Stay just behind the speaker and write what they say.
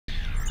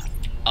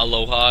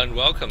Aloha and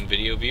welcome,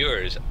 video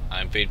viewers.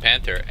 I'm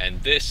Panther,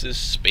 and this is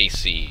Space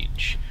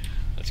Siege.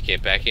 Let's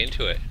get back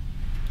into it.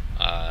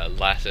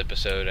 Last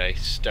episode, I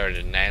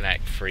started a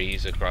naniac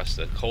freeze across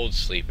the cold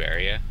sleep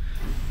area,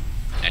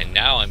 and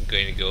now I'm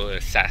going to go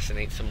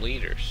assassinate some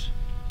leaders.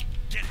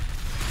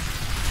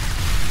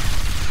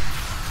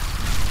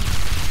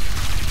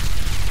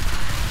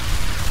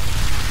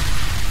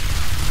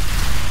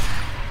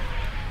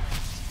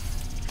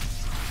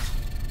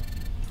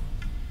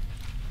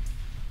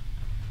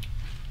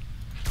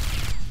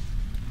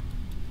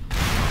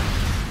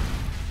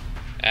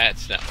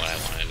 That's not what I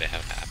wanted to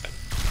have happen.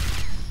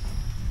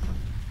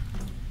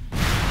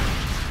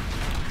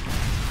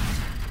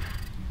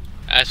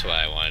 That's what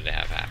I wanted to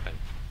have happen.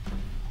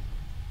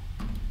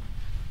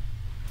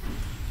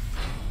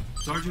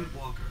 Sergeant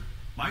Walker,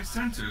 my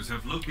sensors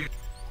have located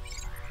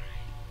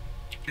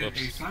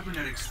Whoops. a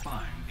cybernetic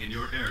spine in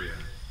your area.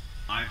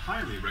 I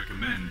highly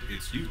recommend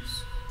its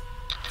use.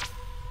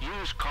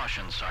 Use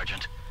caution,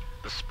 Sergeant.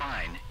 The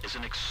spine is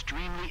an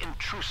extremely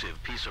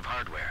intrusive piece of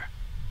hardware.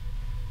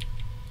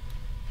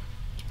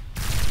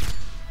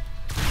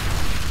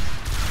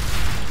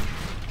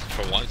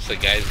 For once, the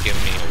guy's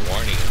giving me a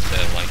warning instead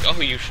of like, oh,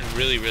 you should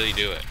really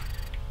do it.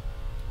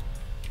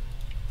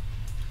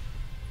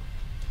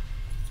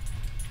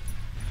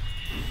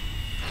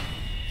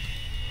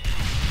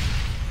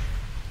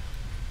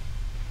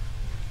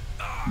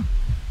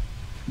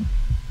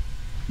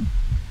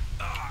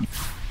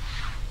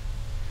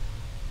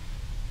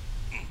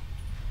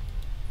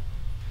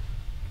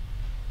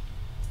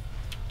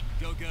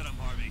 Go get him,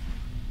 Harvey.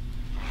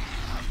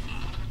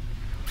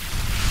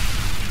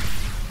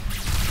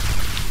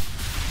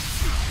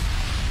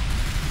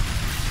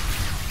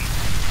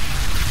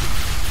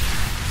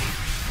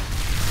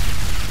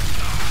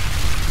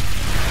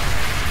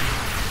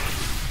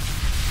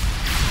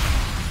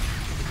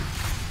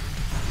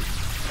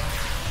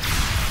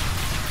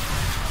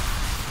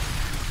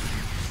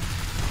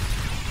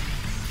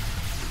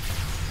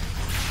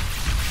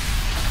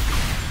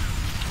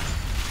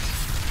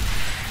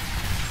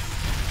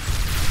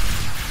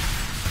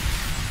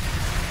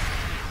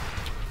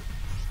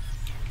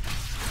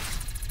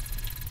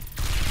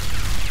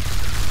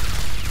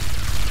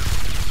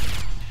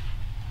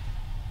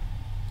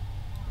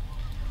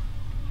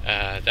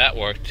 That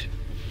worked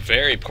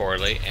very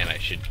poorly, and I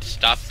should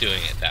stop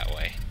doing it that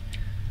way.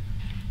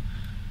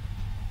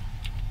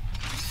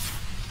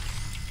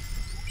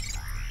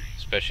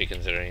 Especially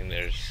considering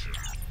there's...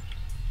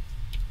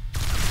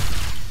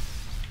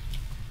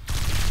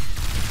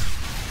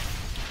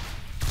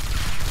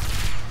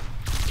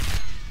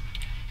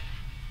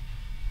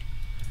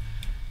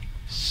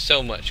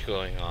 so much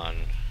going on.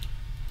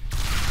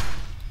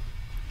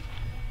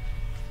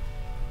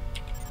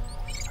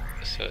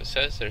 So it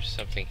says there's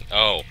something...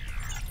 Oh!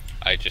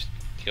 I just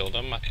killed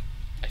him, I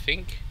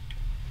think.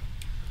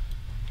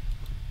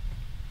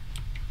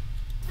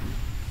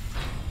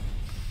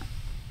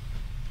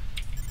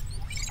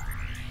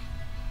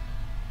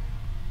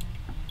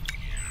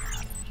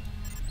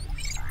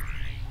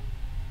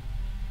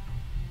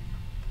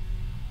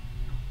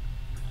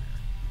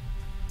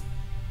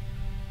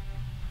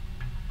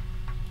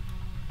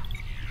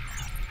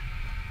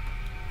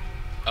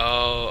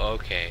 Oh,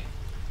 okay.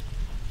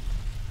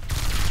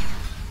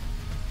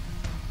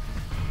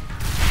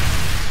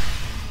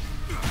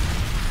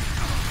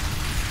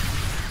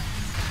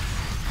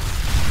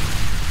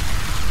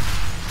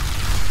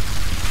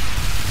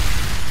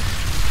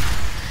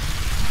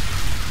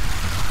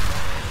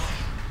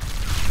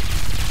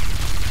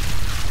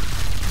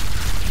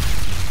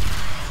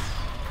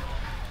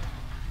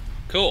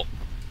 Cool.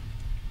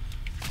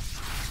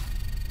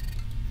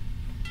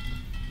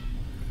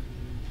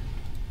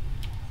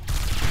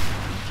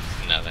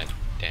 Now then,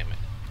 damn it.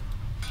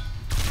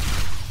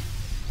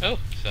 Oh,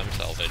 some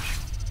salvage.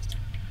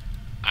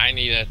 I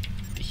need a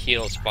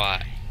heal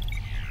spot.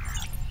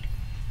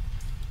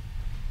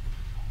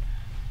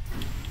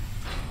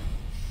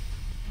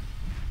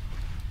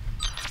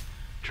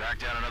 Track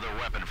down another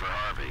weapon for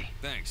Harvey.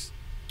 Thanks.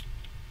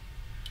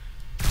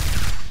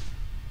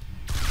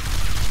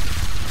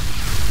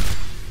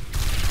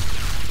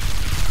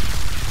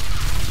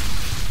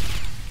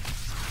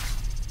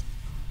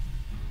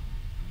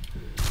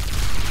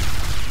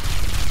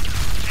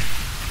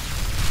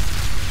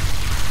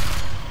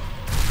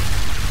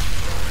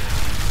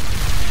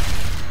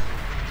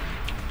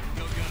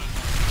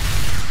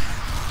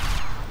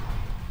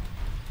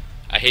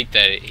 I hate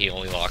that he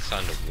only locks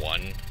onto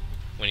one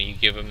when you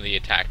give him the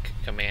attack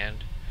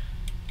command.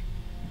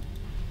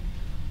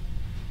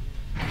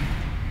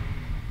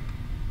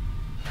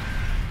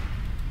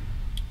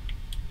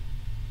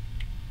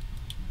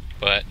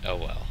 But, oh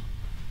well.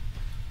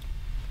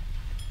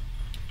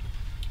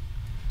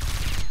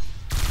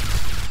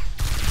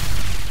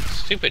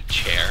 Stupid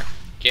chair.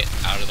 Get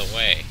out of the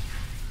way.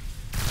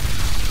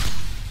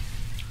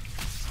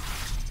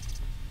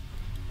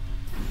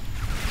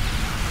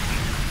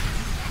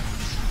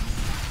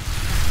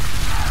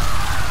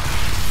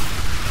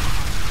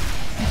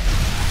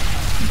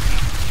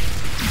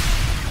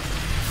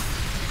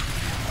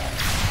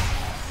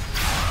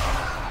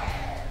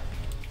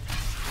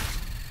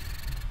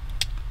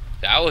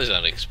 That was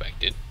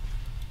unexpected.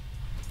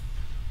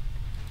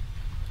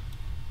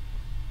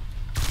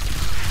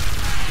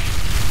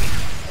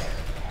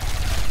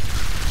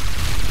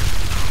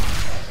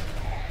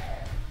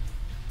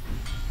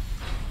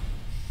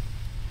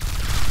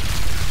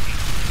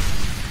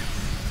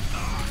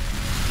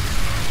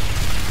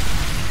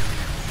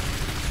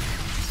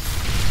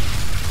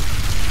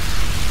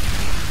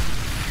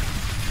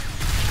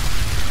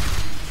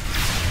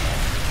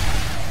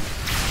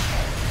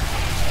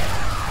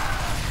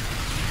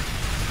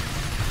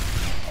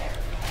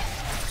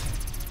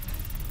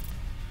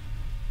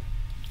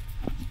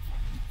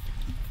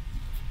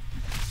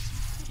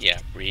 Yeah,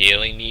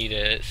 really need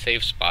a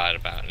safe spot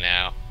about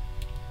now.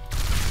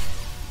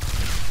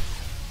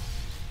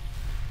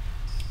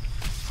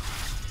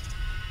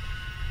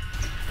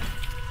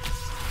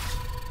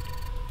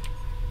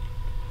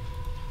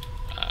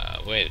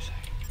 Wait a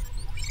second.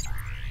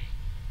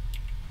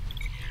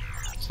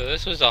 So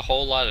this was a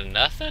whole lot of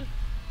nothing?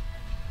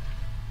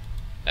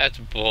 That's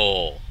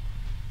bull.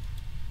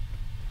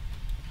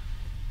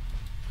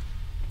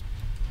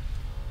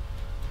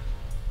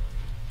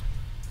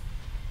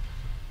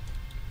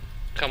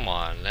 Come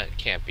on, that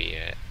can't be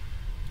it.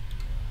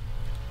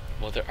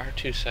 Well, there are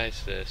two sides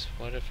to this.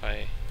 What if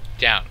I...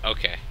 Down,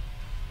 okay.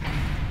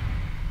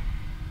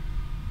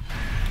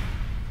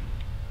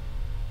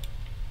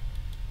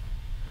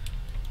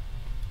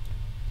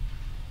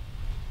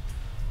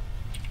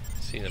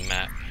 See the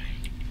map.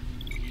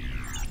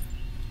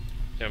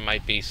 There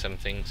might be some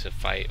things to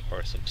fight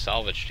or some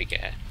salvage to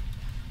get.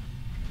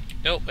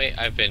 Nope, wait,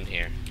 I've been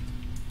here.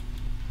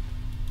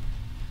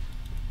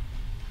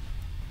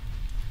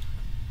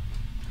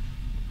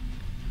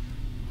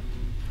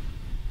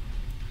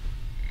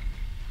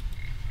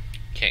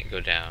 Can't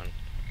go down.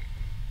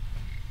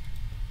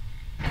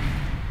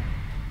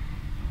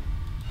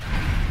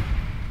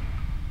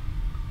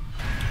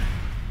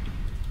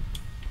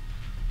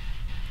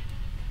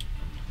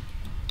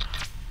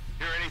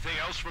 Hear anything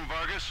else from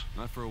Vargas?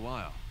 Not for a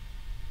while.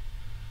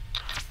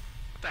 What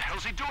the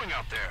hell's he doing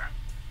out there?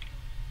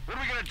 What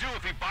are we gonna do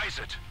if he buys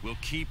it? We'll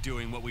keep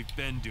doing what we've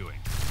been doing.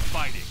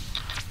 Fighting.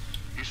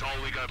 He's all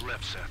we got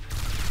left, Seth.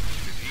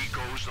 If he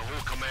goes, the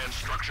whole command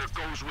structure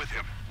goes with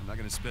him. I'm not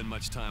gonna spend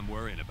much time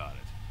worrying about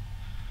it.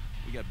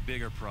 We got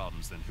bigger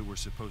problems than who we're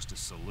supposed to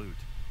salute.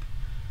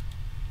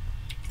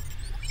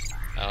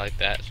 I like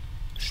that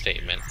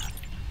statement.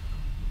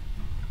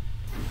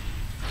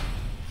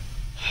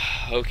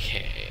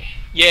 Okay.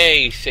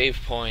 Yay, save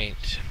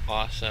point.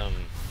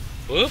 Awesome.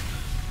 Whoop.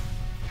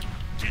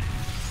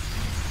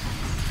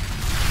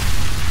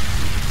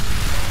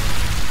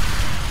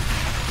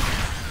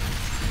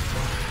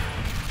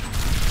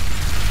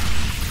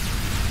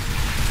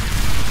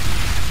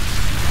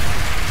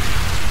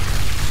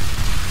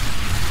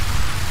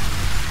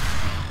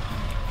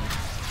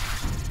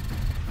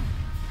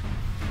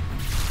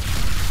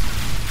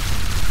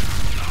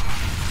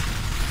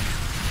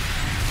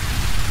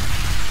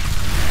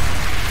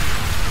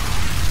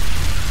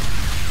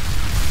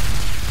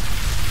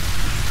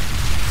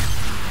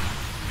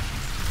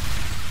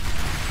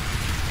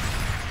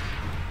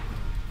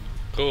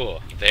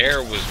 Cool.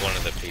 There was one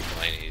of the people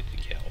I needed to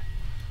kill.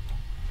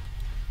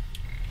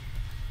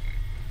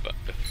 But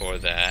before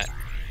that...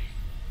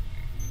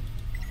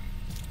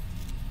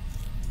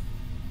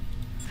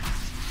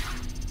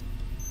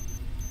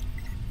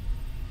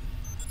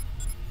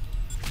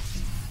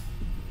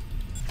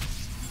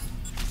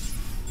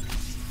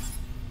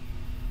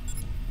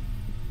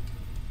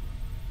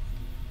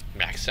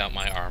 max out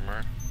my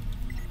armor.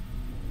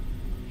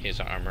 His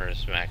armor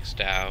is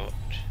maxed out.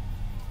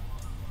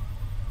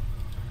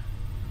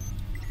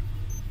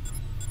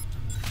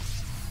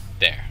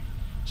 There.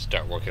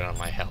 Start working on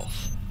my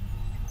health.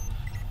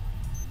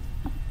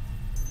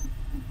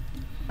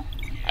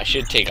 I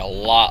should take a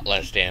lot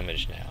less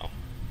damage now.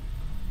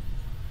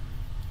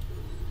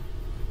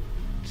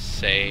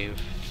 Save,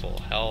 full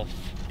health.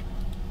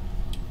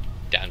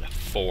 Down to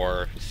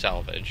 4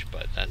 salvage,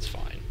 but that's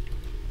fine.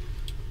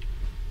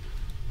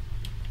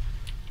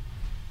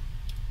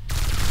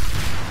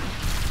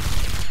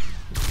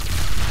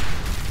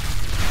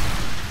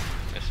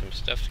 Got some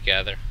stuff to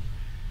gather.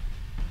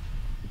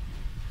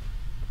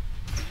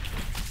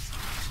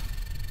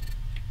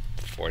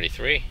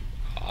 $43.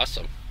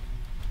 Awesome.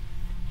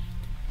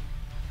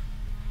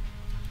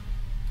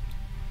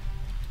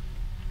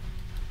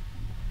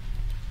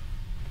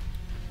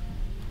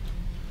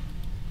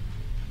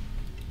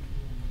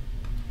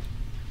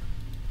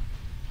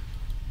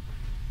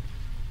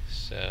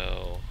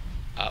 So,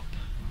 up.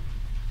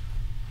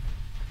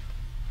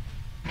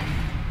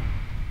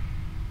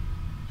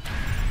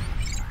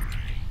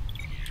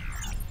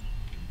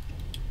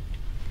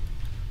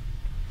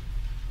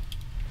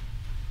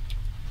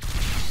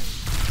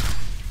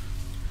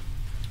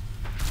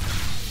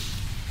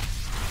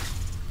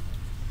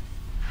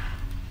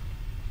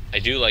 I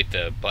do like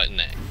the button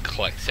that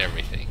collects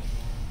everything.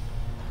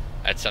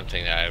 That's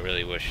something that I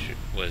really wish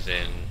was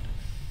in.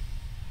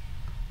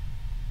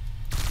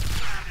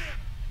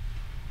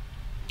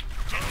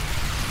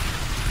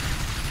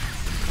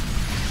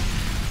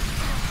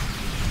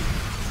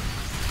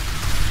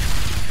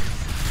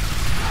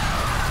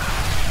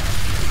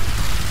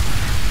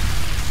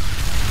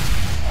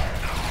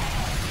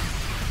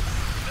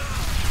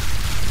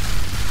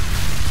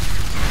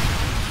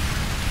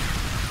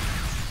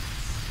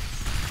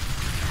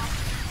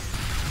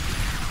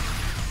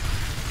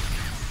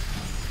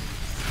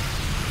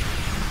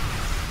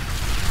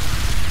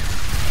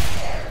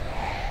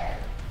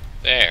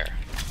 There.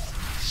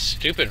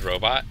 Stupid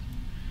robot.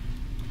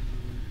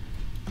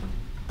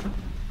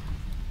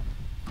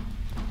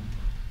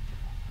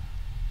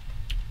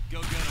 Go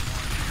get him,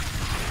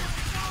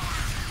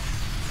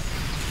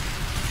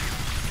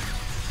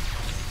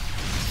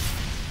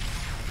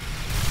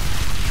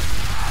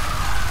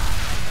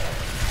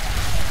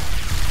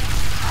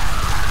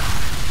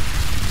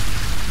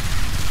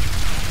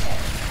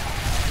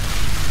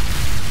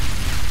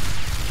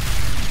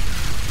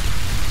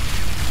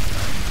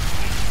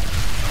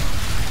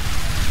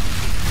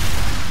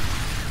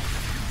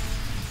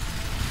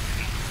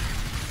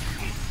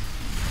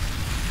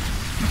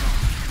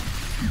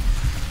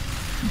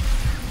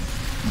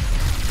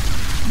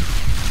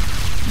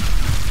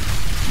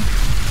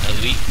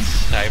 Elite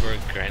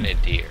Cyber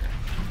Grenadier.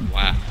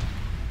 Wow.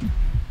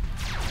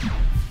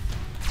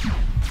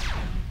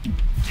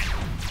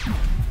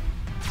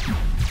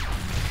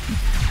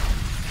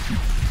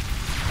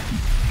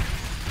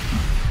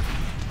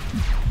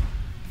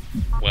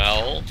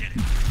 Well,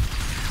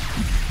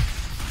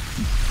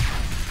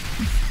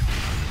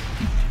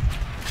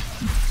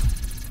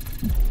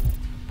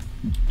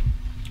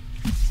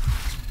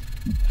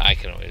 I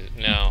can always...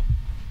 No.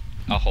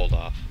 I'll hold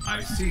off.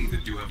 I see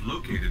that you have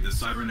located the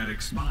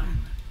cybernetic spine.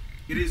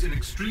 It is an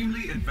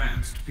extremely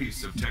advanced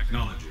piece of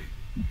technology.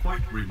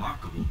 Quite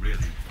remarkable,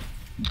 really.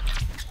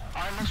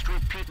 I must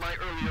repeat my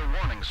earlier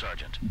warning,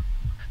 Sergeant.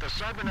 The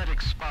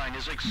cybernetic spine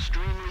is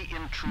extremely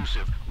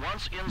intrusive.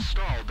 Once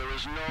installed, there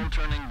is no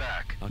turning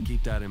back. I'll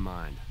keep that in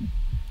mind.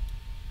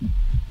 They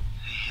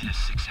hit us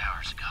 6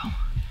 hours ago.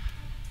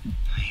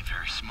 They ain't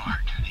very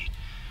smart.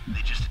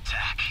 They just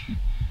attack.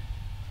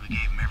 We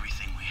gave them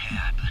everything we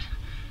had, but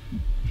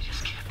they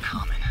just kept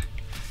coming.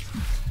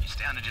 It's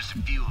down to just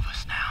a few of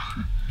us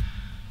now.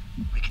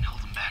 We can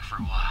hold them back for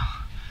a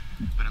while,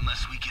 but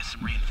unless we get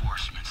some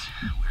reinforcements,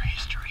 we're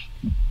history.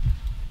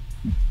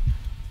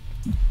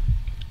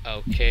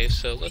 Okay,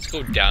 so let's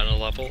go down a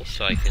level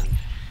so I can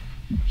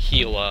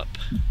heal up.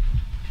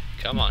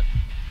 Come on.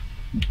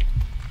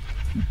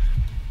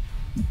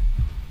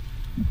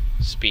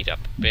 Speed up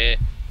a bit.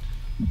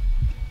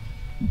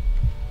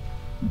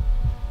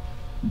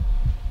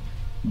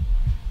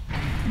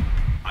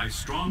 I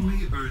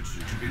strongly urge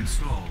you to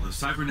install the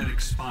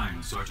cybernetic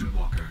spine, Sergeant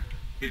Walker.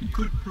 It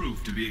could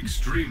prove to be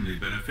extremely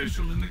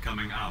beneficial in the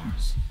coming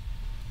hours.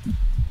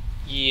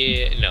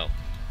 Yeah, no.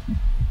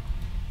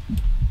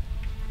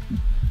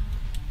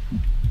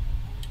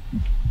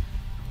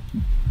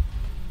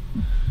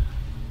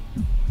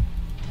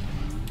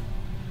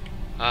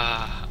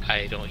 Ah,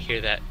 I don't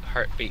hear that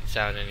heartbeat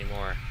sound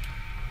anymore.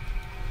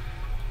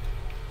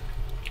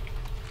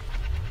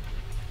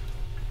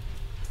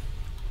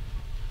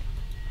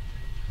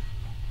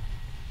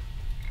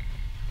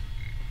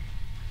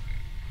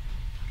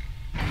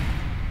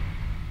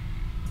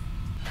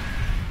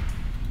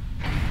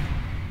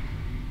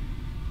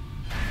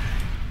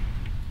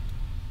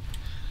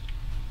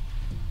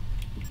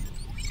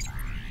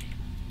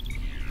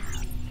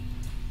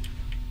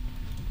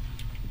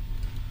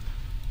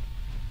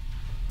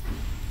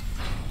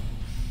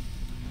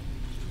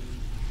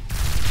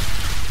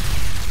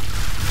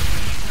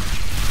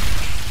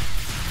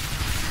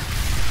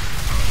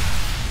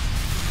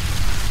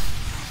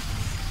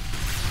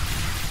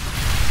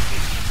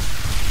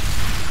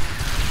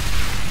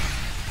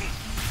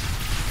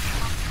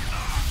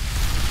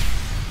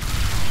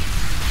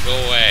 Go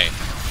away.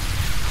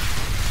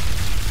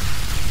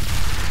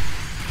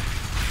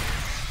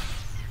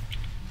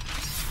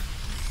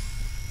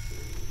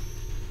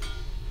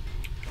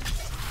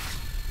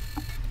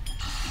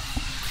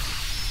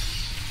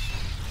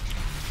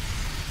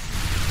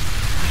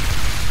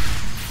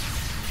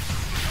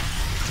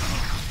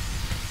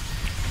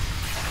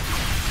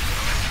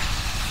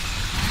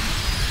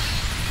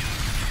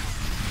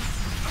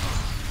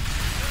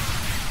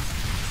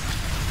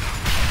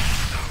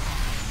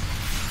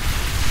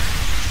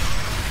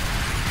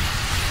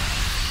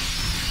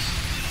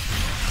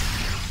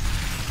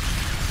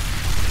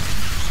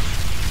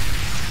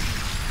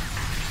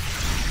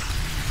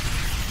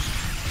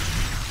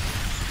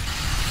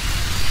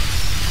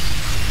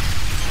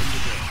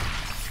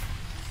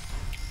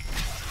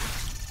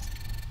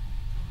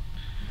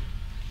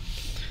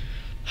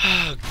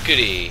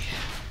 Goody.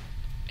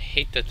 I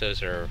hate that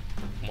those are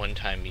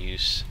one-time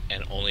use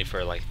and only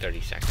for like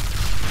 30 seconds.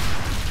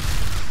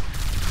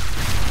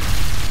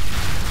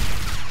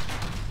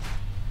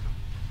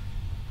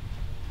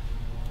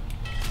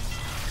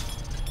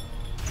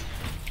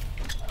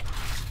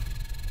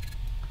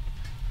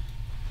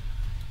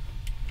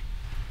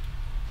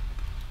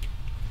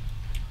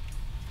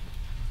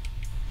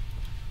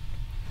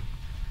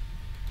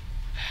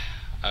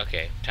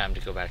 Okay, time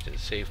to go back to the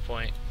save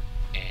point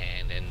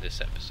and end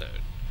this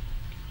episode.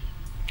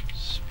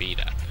 Speed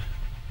up.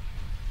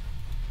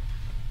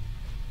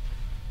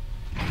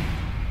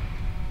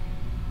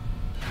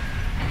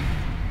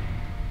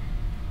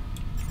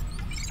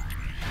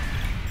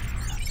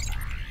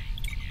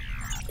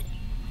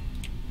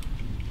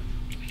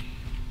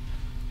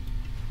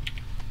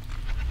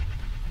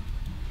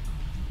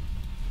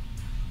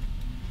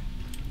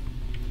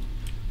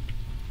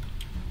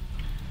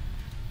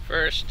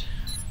 first.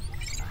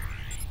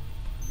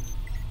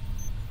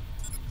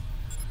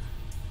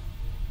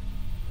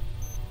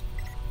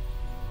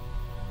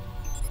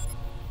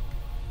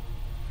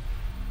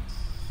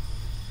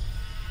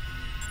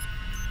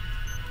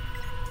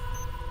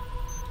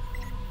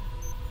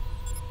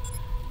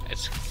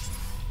 Let's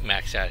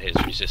max out his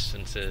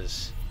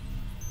resistances.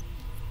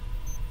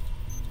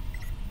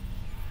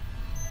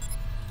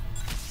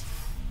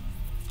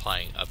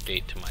 Applying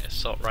update to my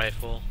assault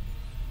rifle.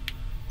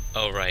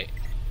 Oh right.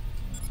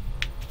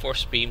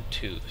 Force beam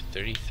 2,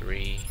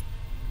 33.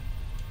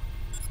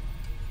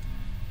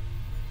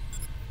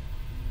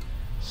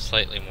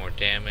 Slightly more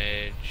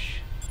damage.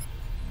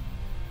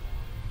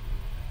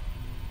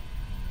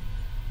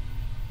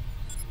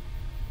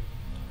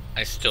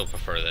 I still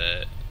prefer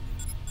that.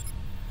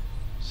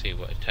 See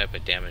what type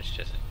of damage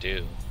does it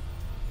do.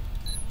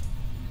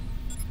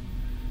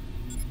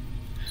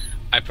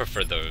 I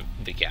prefer the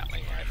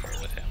Gatling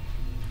rifle with him.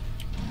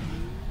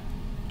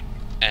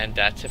 And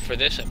that's it for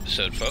this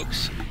episode,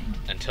 folks.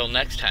 Until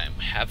next time,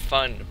 have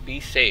fun,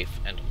 be safe,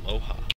 and aloha.